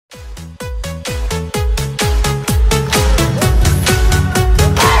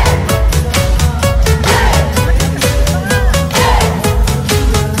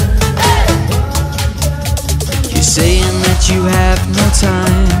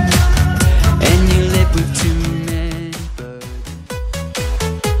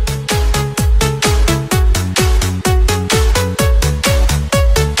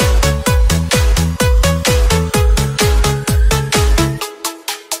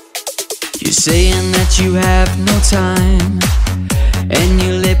You're saying that you have no time, and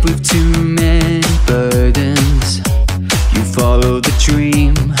you live with too many burdens. You follow the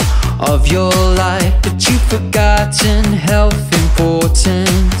dream of your life, but you've forgotten health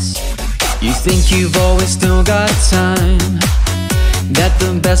importance. You think you've always still got time, that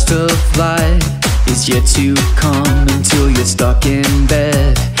the best of life is yet to come, until you're stuck in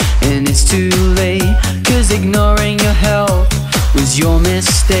bed and it's too late, 'cause ignoring your health was your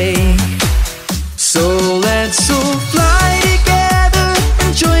mistake. So let's all fly together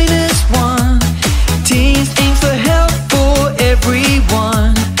and join as one. Teens aim for health for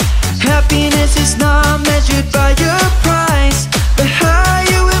everyone. Happiness is not measured by your price, but how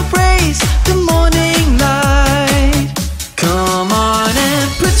you embrace the morning light. Come on and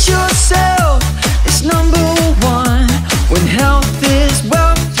put yourself as number one. When health is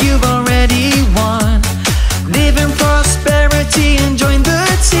wealth, you've already won. Live in prosperity and join the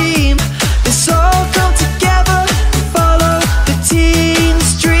team. Let's all come together and follow the teen's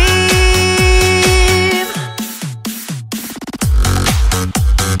dream.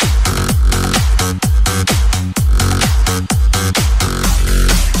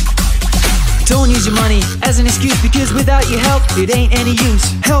 Don't use your money as an excuse, because without your health, it ain't any use.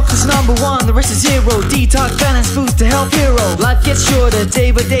 Health is number one, the rest is zero. Detox, balance, foods to health hero. Life gets shorter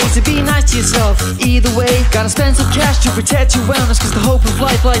day by day, so be nice to yourself. Either way, gotta spend some cash to protect your wellness, 'cause the hope of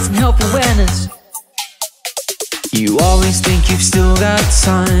life lies in health awareness. You always think you've still got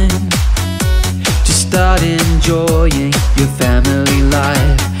time to start enjoying your family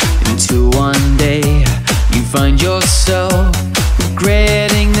life, until one day you find yourself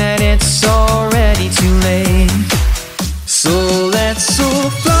regretting that it's already too late. So let's all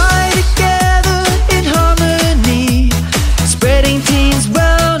fly together in harmony, spreading teens'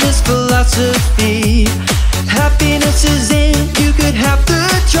 wellness philosophy. Happiness is in, you could have the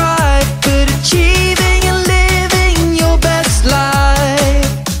drive, but achieving and living your best life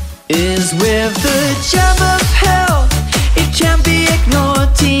is with the gem of health. It can't be ignored.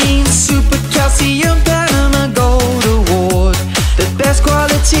 Teens Super Calcium Panama Gold Award, the best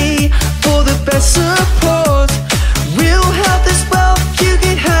quality for the best support. Real health